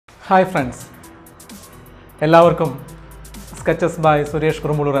Hi friends, എല്ലാവർക്കും sketches by Suresh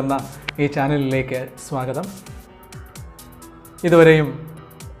Kurumullur എന്ന ഈ ചാനലിലേക്ക് സ്വാഗതം. ഇതുവരെയും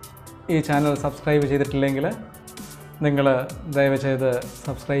ഈ ചാനൽ സബ്സ്ക്രൈബ് ചെയ്തിട്ടില്ലെങ്കിൽ നിങ്ങൾ ദയവ് ചെയ്ത്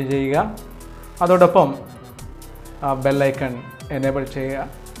സബ്സ്ക്രൈബ് ചെയ്യുക. അതോടൊപ്പം ആ ബെൽ ഐക്കൺ എനേബിൾ ചെയ്യുക.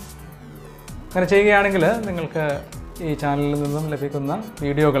 അങ്ങനെ ചെയ്യുകയാണെങ്കിൽ നിങ്ങൾക്ക് ഈ ചാനലിൽ നിന്നും ലഭിക്കുന്ന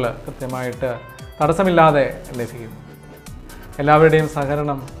വീഡിയോകൾ കൃത്യമായിട്ട് തടസ്സമില്ലാതെ ലഭിക്കും. എല്ലാവരുടെയും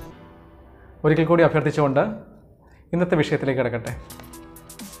സഹകരണം ഒരിക്കൽ കൂടി അഭ്യർത്ഥിച്ചുകൊണ്ട് ഇന്നത്തെ വിഷയത്തിലേക്ക് കിടക്കട്ടെ.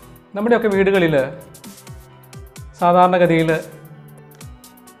 നമ്മുടെയൊക്കെ വീടുകളിൽ സാധാരണഗതിയിൽ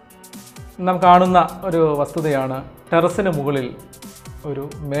നാം കാണുന്ന ഒരു വസ്തുതയാണ് ടെറസിന് മുകളിൽ ഒരു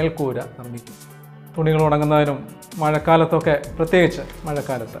മേൽക്കൂര നിർമ്മിക്കും. തുണികൾ ഉണങ്ങുന്നതിനും മഴക്കാലത്തൊക്കെ, പ്രത്യേകിച്ച്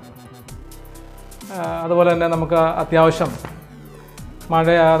മഴക്കാലത്ത്, അതുപോലെ തന്നെ നമുക്ക് അത്യാവശ്യം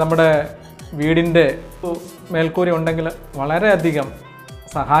നമ്മുടെ വീടിൻ്റെ മേൽക്കൂര ഉണ്ടെങ്കിൽ വളരെയധികം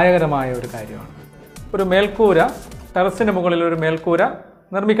സഹായകരമായ ഒരു കാര്യമാണ്. ഒരു മേൽക്കൂര, ടെറസിന് മുകളിൽ ഒരു മേൽക്കൂര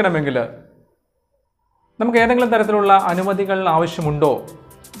നിർമ്മിക്കണമെങ്കിൽ നമുക്ക് ഏതെങ്കിലും തരത്തിലുള്ള അനുമതികൾ ആവശ്യമുണ്ടോ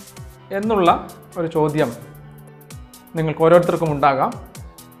എന്നുള്ള ഒരു ചോദ്യം നിങ്ങൾക്ക് ഓരോരുത്തർക്കും ഉണ്ടാകാം.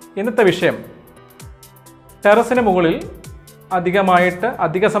 ഇന്നത്തെ വിഷയം ടെറസിന് മുകളിൽ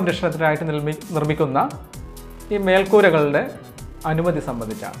അധിക സംരക്ഷണത്തിനായിട്ട് നിർമ്മിക്കുന്ന ഈ മേൽക്കൂരകളുടെ അനുമതി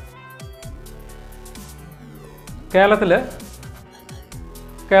സംബന്ധിച്ചാണ്.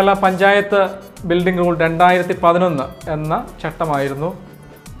 കേരള പഞ്ചായത്ത് ബിൽഡിംഗ് റൂൾ 2011 എന്ന ചട്ടമായിരുന്നു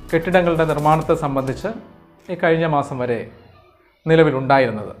കെട്ടിടങ്ങളുടെ നിർമ്മാണത്തെ സംബന്ധിച്ച് ഈ കഴിഞ്ഞ മാസം വരെ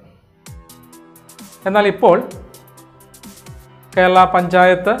നിലവിലുണ്ടായിരുന്നത്. എന്നാൽ ഇപ്പോൾ കേരള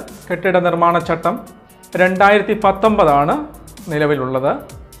പഞ്ചായത്ത് കെട്ടിട നിർമ്മാണ ചട്ടം 2019 നിലവിലുള്ളത്.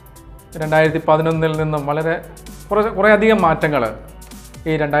 2011 നിന്നും കുറേയധികം മാറ്റങ്ങൾ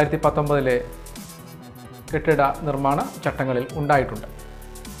ഈ 2019 കെട്ടിട നിർമ്മാണ ചട്ടങ്ങളിൽ ഉണ്ടായിട്ടുണ്ട്.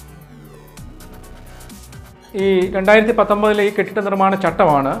 ഈ 2019 ഈ കെട്ടിട നിർമ്മാണ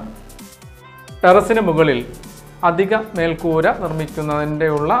ചട്ടമാണ് ടെറസിന് മുകളിൽ അധിക മേൽക്കൂര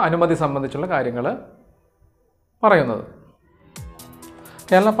നിർമ്മിക്കുന്നതിൻ്റെയുള്ള അനുമതി സംബന്ധിച്ചുള്ള കാര്യങ്ങൾ പറയുന്നത്.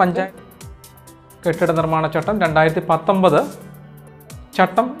 കേരള പഞ്ചായത്ത് കെട്ടിട നിർമ്മാണ ചട്ടം 2019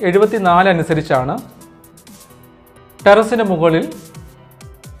 ചട്ടം 74 അനുസരിച്ചാണ് ടെറസിന് മുകളിൽ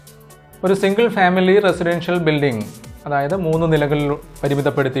ഒരു സിംഗിൾ ഫാമിലി റെസിഡൻഷ്യൽ ബിൽഡിംഗ്, അതായത് 3 നിലകളിൽ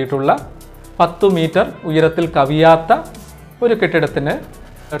പരിമിതപ്പെടുത്തിയിട്ടുള്ള 10 മീറ്റർ ഉയരത്തിൽ കവിയാത്ത ഒരു കെട്ടിടത്തിന്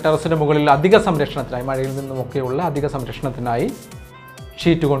ടെറസിന് മുകളിൽ അധിക സംരക്ഷണത്തിനായി, മഴയിൽ നിന്നുമൊക്കെയുള്ള അധിക സംരക്ഷണത്തിനായി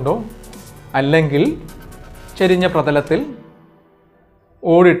ഷീറ്റ് കൊണ്ടോ അല്ലെങ്കിൽ ചെരിഞ്ഞ പ്രതലത്തിൽ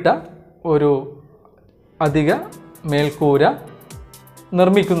ഓടിട്ട ഒരു അധിക മേൽക്കൂര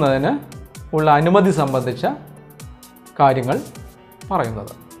നിർമ്മിക്കുന്നതിന് ഉള്ള അനുമതി സംബന്ധിച്ച കാര്യങ്ങൾ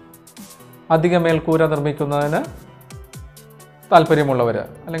പറയുന്നത്. അധിക മേൽക്കൂര നിർമ്മിക്കുന്നതിന് താല്പര്യമുള്ളവർ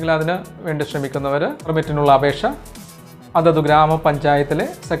അല്ലെങ്കിൽ അതിന് വേണ്ടി ശ്രമിക്കുന്നവർ പെർമിറ്റിനുള്ള അപേക്ഷ അതത് ഗ്രാമപഞ്ചായത്തിലെ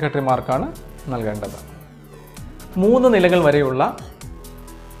സെക്രട്ടറിമാർക്കാണ് നൽകേണ്ടത്. 3 നിലകൾ വരെയുള്ള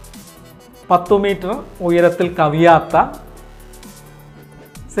 10 മീറ്റർ ഉയരത്തിൽ കവിയാത്ത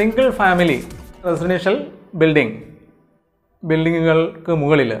സിംഗിൾ ഫാമിലി റെസിഡൻഷ്യൽ ബിൽഡിങ്ങുകൾക്ക്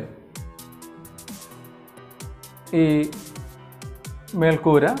മുകളിൽ ഈ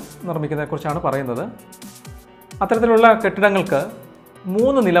മേൽക്കൂര നിർമ്മിക്കുന്നതിനെക്കുറിച്ചാണ് പറയുന്നത്. അത്തരത്തിലുള്ള കെട്ടിടങ്ങൾക്ക്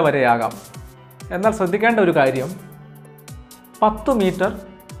 3 നില വരെയാകാം. എന്നാൽ ശ്രദ്ധിക്കേണ്ട ഒരു കാര്യം, 10 മീറ്റർ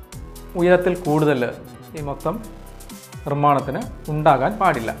ഉയരത്തിൽ കൂടുതൽ ഈ മൊത്തം നിർമ്മാണത്തിന് ഉണ്ടാകാൻ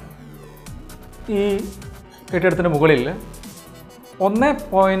പാടില്ല. ഈ കെട്ടിടത്തിന് മുകളിൽ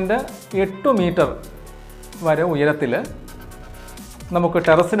 1.8 മീറ്റർ വരെ ഉയരത്തിൽ നമുക്ക്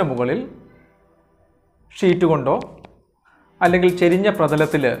ടെറസിന് മുകളിൽ ഷീറ്റ് കൊണ്ടോ അല്ലെങ്കിൽ ചെരിഞ്ഞ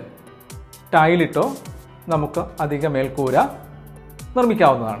പ്രതലത്തിൽ ടൈലിട്ടോ നമുക്ക് അധിക മേൽക്കൂര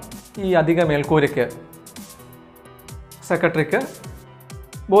നിർമ്മിക്കാവുന്നതാണ്. ഈ അധിക മേൽക്കൂരയ്ക്ക് സെക്രട്ടറിക്ക്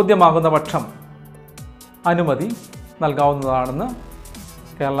ബോധ്യമാകുന്ന പക്ഷം അനുമതി നൽകാവുന്നതാണെന്ന്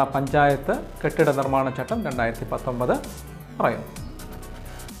കേരള പഞ്ചായത്ത് കെട്ടിട നിർമ്മാണ ചട്ടം 2019 പറയുന്നു.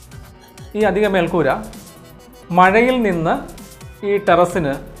 ഈ അധിക മേൽക്കൂര മഴയിൽ നിന്ന് ഈ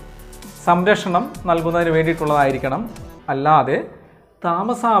ടെറസിന് സംരക്ഷണം നൽകുന്നതിന് വേണ്ടിയിട്ടുള്ളതായിരിക്കണം, അല്ലാതെ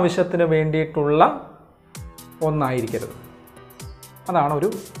താമസ ആവശ്യത്തിന് വേണ്ടിയിട്ടുള്ള ഒന്നായിരിക്കരുത്. അതാണ് ഒരു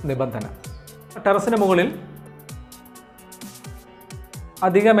നിബന്ധന. ടെറസിന് മുകളിൽ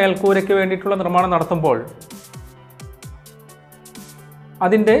അധിക മേൽക്കൂരയ്ക്ക് വേണ്ടിയിട്ടുള്ള നിർമ്മാണം നടത്തുമ്പോൾ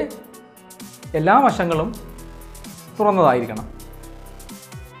അതിൻ്റെ എല്ലാ വശങ്ങളും തുറന്നതായിരിക്കണം.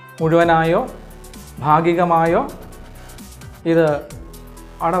 മുഴുവനായോ ഭാഗികമായോ ഇത്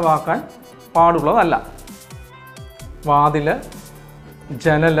അടവാക്കാൻ പാടുള്ളതല്ല. വാതിൽ,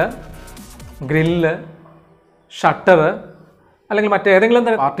 ജനൽ, ഗ്രില്ല്, ഷട്ടർ അല്ലെങ്കിൽ മറ്റേതെങ്കിലും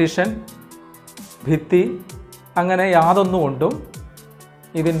പാർട്ടീഷൻ, ഭിത്തി അങ്ങനെ യാതൊന്നുകൊണ്ടും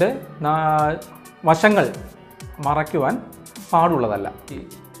ഇതിൻ്റെ വശങ്ങൾ മറയ്ക്കുവാൻ പാടുള്ളതല്ല. ഈ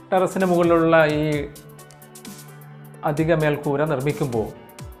ടെറസിന് മുകളിലുള്ള ഈ അധിക മേൽക്കൂര നിർമ്മിക്കുമ്പോൾ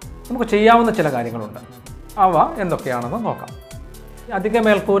നമുക്ക് ചെയ്യാവുന്ന ചില കാര്യങ്ങളുണ്ട്. അവ എന്തൊക്കെയാണെന്ന് നോക്കാം. അധിക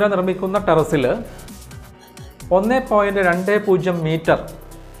മേൽക്കൂര നിർമ്മിക്കുന്ന ടെറസിൽ 1.20 മീറ്റർ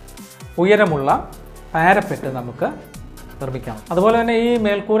ഉയരമുള്ള പാരപ്പെറ്റ് നമുക്ക് നിർമ്മിക്കാം. അതുപോലെ തന്നെ ഈ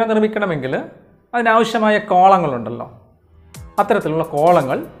മേൽക്കൂര നിർമ്മിക്കണമെങ്കിൽ അതിനാവശ്യമായ കോളങ്ങളുണ്ടല്ലോ, അത്തരത്തിലുള്ള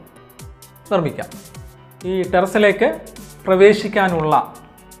കോളങ്ങൾ നിർമ്മിക്കാം. ഈ ടെറസിലേക്ക് പ്രവേശിക്കാനുള്ള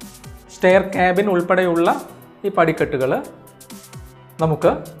സ്റ്റെയർ ക്യാബിൻ ഉൾപ്പെടെയുള്ള ഈ പടിക്കെട്ടുകൾ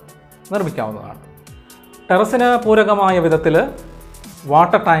നമുക്ക് നിർമ്മിക്കാവുന്നതാണ്. ടെറസിന് പൂരകമായ വിധത്തിൽ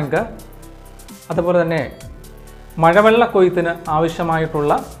വാട്ടർ ടാങ്ക്, അതുപോലെ തന്നെ മഴവെള്ള കൊയ്ത്തിന്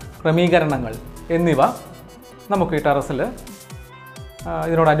ആവശ്യമായിട്ടുള്ള ക്രമീകരണങ്ങൾ എന്നിവ നമുക്ക് ഈ ടെറസിൽ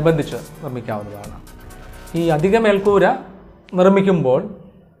ഇതിനോടനുബന്ധിച്ച് നിർമ്മിക്കാവുന്നതാണ്. ഈ അധിക മേൽക്കൂര നിർമ്മിക്കുമ്പോൾ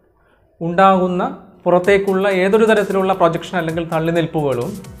ഉണ്ടാകുന്ന പുറത്തേക്കുള്ള ഏതൊരു തരത്തിലുള്ള പ്രൊജക്ഷൻ അല്ലെങ്കിൽ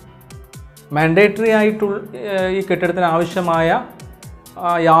തള്ളിനിൽപ്പുകളും മാൻഡേറ്ററി ആയിട്ടുള്ള ഈ കെട്ടിടത്തിന് ആവശ്യമായ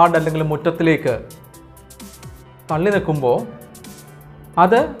യാർഡ് അല്ലെങ്കിൽ മുറ്റത്തിലേക്ക് തള്ളി നിൽക്കുമ്പോൾ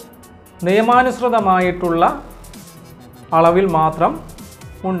അത് നിയമാനുസൃതമായിട്ടുള്ള അളവിൽ മാത്രം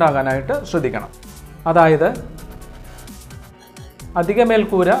ഉണ്ടാകാനായിട്ട് ശ്രദ്ധിക്കണം. അതായത് അധിക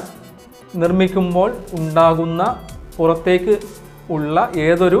മേൽക്കൂര നിർമ്മിക്കുമ്പോൾ ഉണ്ടാകുന്ന പുറത്തേക്ക് ഉള്ള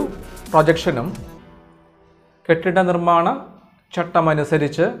ഏതൊരു പ്രൊജക്ഷനും കെട്ടിട നിർമ്മാണ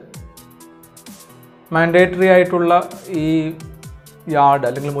ചട്ടമനുസരിച്ച് മാൻഡേറ്ററി ആയിട്ടുള്ള ഈ യാർഡ്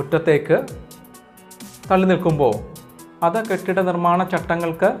അല്ലെങ്കിൽ മുറ്റത്തേക്ക് തള്ളി നിൽക്കുമ്പോൾ അത് കെട്ടിട നിർമ്മാണ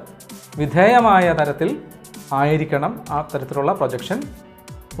ചട്ടങ്ങൾക്ക് വിധേയമായ തരത്തിൽ ആയിരിക്കണം ആ തരത്തിലുള്ള പ്രൊജക്ഷൻ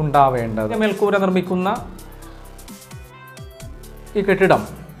ഉണ്ടാവേണ്ടത്. മേൽക്കൂര നിർമ്മിക്കുന്ന ഈ കെട്ടിടം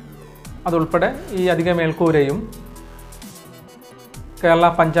അതുൾപ്പെടെ ഈ അധിക മേൽക്കൂരയും കേരള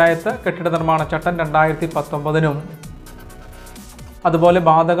പഞ്ചായത്ത് കെട്ടിട നിർമ്മാണ ചട്ടം 2019 അതുപോലെ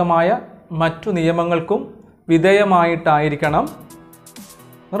ബാധകമായ മറ്റു നിയമങ്ങൾക്കും വിധേയമായിട്ടായിരിക്കണം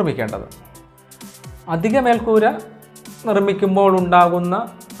നിർമ്മിക്കേണ്ടത്. അധിക മേൽക്കൂര നിർമ്മിക്കുമ്പോൾ ഉണ്ടാകുന്ന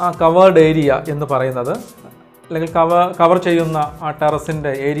ആ കവേർഡ് ഏരിയ എന്ന് പറയുന്നത്, അല്ലെങ്കിൽ കവർ ചെയ്യുന്ന ആ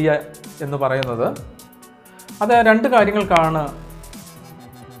ടെറസിൻ്റെ ഏരിയ എന്ന് പറയുന്നത്, അത് രണ്ട് കാര്യങ്ങൾക്കാണ്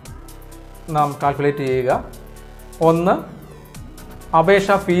നാം കാൽക്കുലേറ്റ് ചെയ്യുക. ഒന്ന്,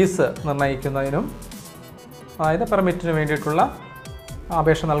 അപേക്ഷാ ഫീസ് നിർണ്ണയിക്കുന്നതിനും, അതായത് പെർമിറ്റിന് വേണ്ടിയിട്ടുള്ള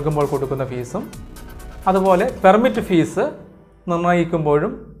അപേക്ഷ നൽകുമ്പോൾ കൊടുക്കുന്ന ഫീസും, അതുപോലെ പെർമിറ്റ് ഫീസ്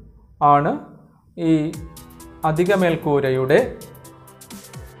നിർണ്ണയിക്കുമ്പോഴും ആണ് ഈ അധിക മേൽക്കൂരയുടെ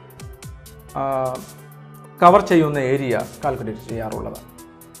കവർ ചെയ്യുന്ന ഏരിയ കാൽക്കുലേറ്റ് ചെയ്യാറുള്ളത്.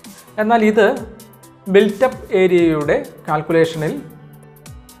 എന്നാൽ ഇത് ബിൽറ്റപ്പ് ഏരിയയുടെ കാൽക്കുലേഷനിൽ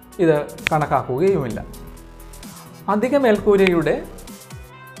ഇത് കണക്കാക്കുകയുമില്ല. അധിക മേൽക്കൂരയുടെ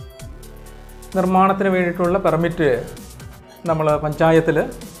നിർമ്മാണത്തിന് വേണ്ടിയിട്ടുള്ള പെർമിറ്റ് നമ്മൾ പഞ്ചായത്തിൽ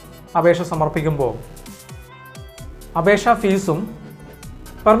അപേക്ഷ സമർപ്പിക്കുമ്പോൾ അപേക്ഷാ ഫീസും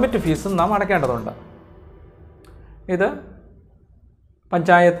പെർമിറ്റ് ഫീസും നാം അടയ്ക്കേണ്ടതുണ്ട്. ഇത്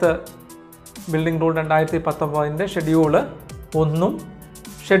panchayat building rule 2019 schedule 1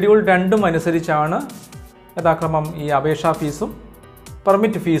 schedule 2 അനുസരിച്ചാണ് യഥാക്രമം ഈ അപേക്ഷാ ഫീസും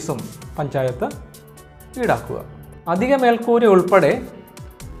പെർമിറ്റ് ഫീസും പഞ്ചായത്ത് ഈടാക്കുക. അധിക മേൽക്കൂര ഉൾപ്പെടെ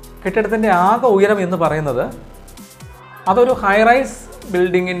കെട്ടിടത്തിൻ്റെ ആകെ ഉയരം എന്ന് പറയുന്നത് അതൊരു ഹൈറൈസ്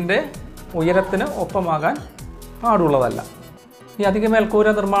ബിൽഡിങ്ങിൻ്റെ ഉയരത്തിന് ഒപ്പമാകാൻ പാടുള്ളതല്ല. ഈ അധിക മേൽക്കൂര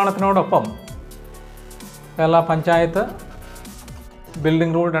നിർമ്മാണത്തിനോടൊപ്പം കേരള പഞ്ചായത്ത്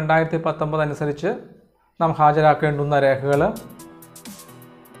ബിൽഡിംഗ് റൂൾ 2019 അനുസരിച്ച് നാം ഹാജരാക്കേണ്ടുന്ന രേഖകൾ,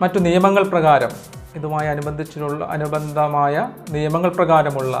 മറ്റു നിയമങ്ങൾ പ്രകാരം ഇതുമായി അനുബന്ധമായ നിയമങ്ങൾ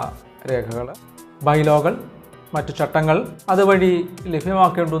പ്രകാരമുള്ള രേഖകൾ, ബൈലോകൾ, മറ്റു ചട്ടങ്ങൾ, അതുവഴി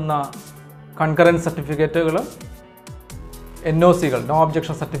ലഭ്യമാക്കേണ്ടുന്ന കൺകറൻസ് സർട്ടിഫിക്കറ്റുകൾ, NOCകൾ, നോ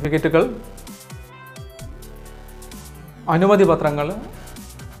ഒബ്ജക്ഷൻ സർട്ടിഫിക്കറ്റുകൾ, അനുമതി പത്രങ്ങൾ,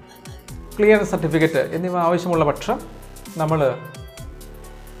 ക്ലിയറൻസ് സർട്ടിഫിക്കറ്റ് എന്നിവ ആവശ്യമുള്ള പക്ഷം നമ്മൾ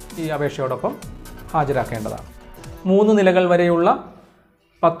ഈ അപേക്ഷയോടൊപ്പം ഹാജരാക്കേണ്ടതാണ്. 3 നിലകൾ വരെയുള്ള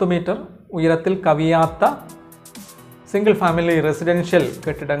 10 മീറ്റർ ഉയരത്തിൽ കവിയാത്ത സിംഗിൾ ഫാമിലി റെസിഡൻഷ്യൽ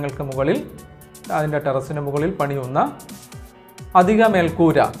കെട്ടിടങ്ങൾക്ക് മുകളിൽ, അതിൻ്റെ ടെറസിന് മുകളിൽ പണിയുന്ന അധിക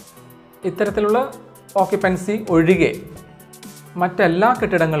മേൽക്കൂര, ഇത്തരത്തിലുള്ള ഓക്യുപ്പൻസി ഒഴികെ മറ്റെല്ലാ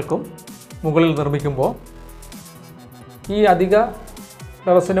കെട്ടിടങ്ങൾക്കും മുകളിൽ നിർമ്മിക്കുമ്പോൾ ഈ അധിക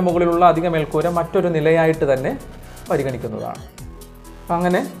ടെറസിന് മുകളിലുള്ള അധിക മേൽക്കൂര മറ്റൊരു നിലയായിട്ട് തന്നെ പരിഗണിക്കുന്നതാണ്. അപ്പം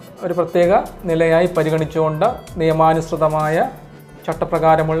അങ്ങനെ ഒരു പ്രത്യേക നിലയായി പരിഗണിച്ചുകൊണ്ട് നിയമാനുസൃതമായ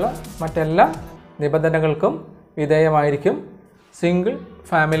ചട്ടപ്രകാരമുള്ള മറ്റെല്ലാ നിബന്ധനകൾക്കും വിധേയമായിരിക്കും സിംഗിൾ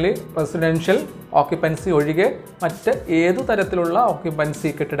ഫാമിലി റെസിഡൻഷ്യൽ ഓക്യുപ്പൻസി ഒഴികെ മറ്റ് ഏതു തരത്തിലുള്ള ഓക്യുപ്പൻസി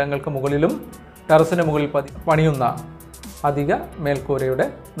കെട്ടിടങ്ങൾക്ക് മുകളിലും ടെറസിന് മുകളിൽ പണിയുന്ന അധിക മേൽക്കൂരയുടെ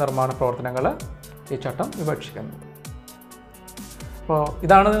നിർമ്മാണ പ്രവർത്തനങ്ങൾ ഈ ചട്ടം വിവക്ഷിക്കുന്നു. അപ്പോൾ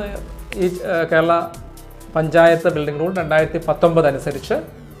ഇതാണ് ഈ കേരള പഞ്ചായത്ത് ബിൽഡിംഗ് റൂൾ 2019 അനുസരിച്ച്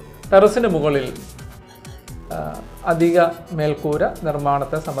ടെറസിന് മുകളിൽ അധിക മേൽക്കൂര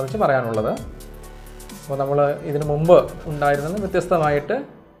നിർമ്മാണത്തെ സംബന്ധിച്ച് പറയാനുള്ളത്. അപ്പോൾ നമ്മൾ ഇതിനു മുമ്പ് ഉണ്ടായിരുന്നത് വ്യത്യസ്തമായിട്ട്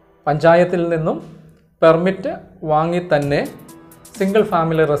പഞ്ചായത്തിൽ നിന്നും പെർമിറ്റ് വാങ്ങി തന്നെ സിംഗിൾ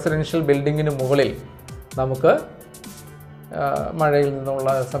ഫാമിലി റെസിഡൻഷ്യൽ ബിൽഡിങ്ങിന് മുകളിൽ നമുക്ക് മഴയിൽ നിന്നുള്ള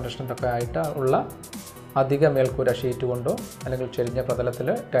സംരക്ഷണത്തൊക്കെ ആയിട്ട് ഉള്ള അധിക മേൽക്കൂര ഷീറ്റ് കൊണ്ടോ അല്ലെങ്കിൽ ചെരിഞ്ഞ പ്രതലത്തിൽ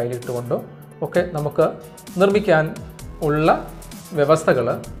ടൈലിട്ട് കൊണ്ടോ ഒക്കെ നമുക്ക് നിർമ്മിക്കാൻ ഉള്ള വ്യവസ്ഥകൾ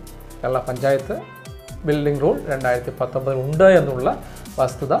കേരള പഞ്ചായത്ത് ബിൽഡിംഗ് റൂൾ 2019 ഉണ്ട് എന്നുള്ള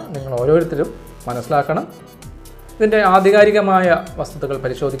വസ്തുത നിങ്ങൾ ഓരോരുത്തരും മനസ്സിലാക്കണം. ഇതിൻ്റെ ആധികാരികമായ വസ്തുതകൾ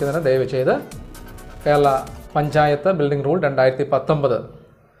പരിശോധിക്കുന്നതിന് ദയവ് ചെയ്ത് കേരള പഞ്ചായത്ത് ബിൽഡിംഗ് റൂൾ 2019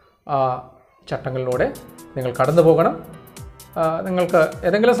 ചട്ടങ്ങളിലൂടെ നിങ്ങൾ കടന്നു പോകണം. നിങ്ങൾക്ക്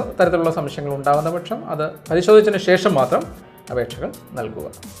ഏതെങ്കിലും തരത്തിലുള്ള സംശയങ്ങൾ ഉണ്ടാകുന്ന പക്ഷം അത് പരിശോധിച്ചതിന് ശേഷം മാത്രം അപേക്ഷകൾ നൽകുക.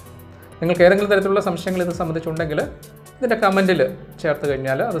 നിങ്ങൾക്ക് ഏതെങ്കിലും തരത്തിലുള്ള സംശയങ്ങൾ ഇത് സംബന്ധിച്ചുണ്ടെങ്കിൽ ഇതിൻ്റെ കമൻറ്റിൽ ചേർത്ത്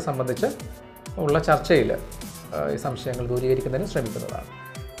കഴിഞ്ഞാൽ അത് സംബന്ധിച്ച് ഉള്ള ചർച്ചയിൽ ഈ സംശയങ്ങൾ ദൂരീകരിക്കുന്നതിന് ശ്രമിക്കുന്നതാണ്.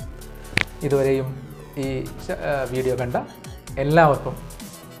 ഇതുവരെയും ഈ വീഡിയോ കണ്ട എല്ലാവർക്കും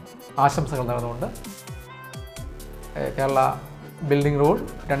ആശംസകൾ നേർന്നുകൊണ്ട് കേരള ബിൽഡിംഗ് റൂൾ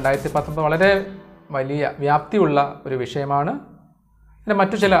 2019 വളരെ വലിയ വ്യാപ്തിയുള്ള ഒരു വിഷയമാണ്. പിന്നെ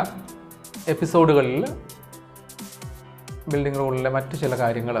മറ്റു ചില എപ്പിസോഡുകളിൽ ബിൽഡിംഗ് റൂളിലെ മറ്റു ചില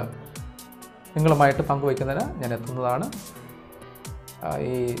കാര്യങ്ങൾ നിങ്ങളുമായിട്ട് പങ്കുവയ്ക്കുന്നതിന് ഞാൻ എത്തുന്നതാണ്.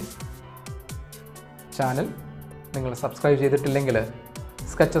 ഈ ചാനൽ നിങ്ങൾ സബ്സ്ക്രൈബ് ചെയ്തിട്ടില്ലെങ്കിൽ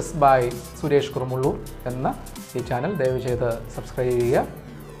സ്കെച്ചസ് ബൈ സുരേഷ് കുറുമുള്ളൂർ എന്ന ഈ ചാനൽ ദയവ് ചെയ്ത് സബ്സ്ക്രൈബ് ചെയ്യുക.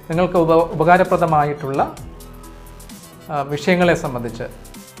 നിങ്ങൾക്ക് ഉപകാരപ്രദമായിട്ടുള്ള വിഷയങ്ങളെ സംബന്ധിച്ച്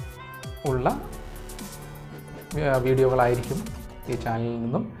ഉള്ള വീഡിയോകളായിരിക്കും ഈ ചാനലിൽ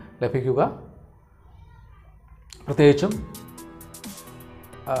നിന്നും ലഭിക്കുക. പ്രത്യേകിച്ചും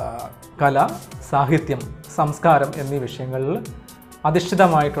കല, സാഹിത്യം, സംസ്കാരം എന്നീ വിഷയങ്ങളിൽ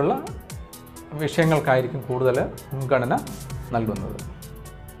അധിഷ്ഠിതമായിട്ടുള്ള വിഷയങ്ങൾക്കായിരിക്കും കൂടുതൽ മുൻഗണന നൽകുന്നത്.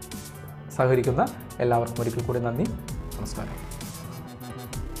 സഹകരിക്കുന്ന എല്ലാവർക്കും ഒരിക്കൽ കൂടി നന്ദി. നമസ്കാരം.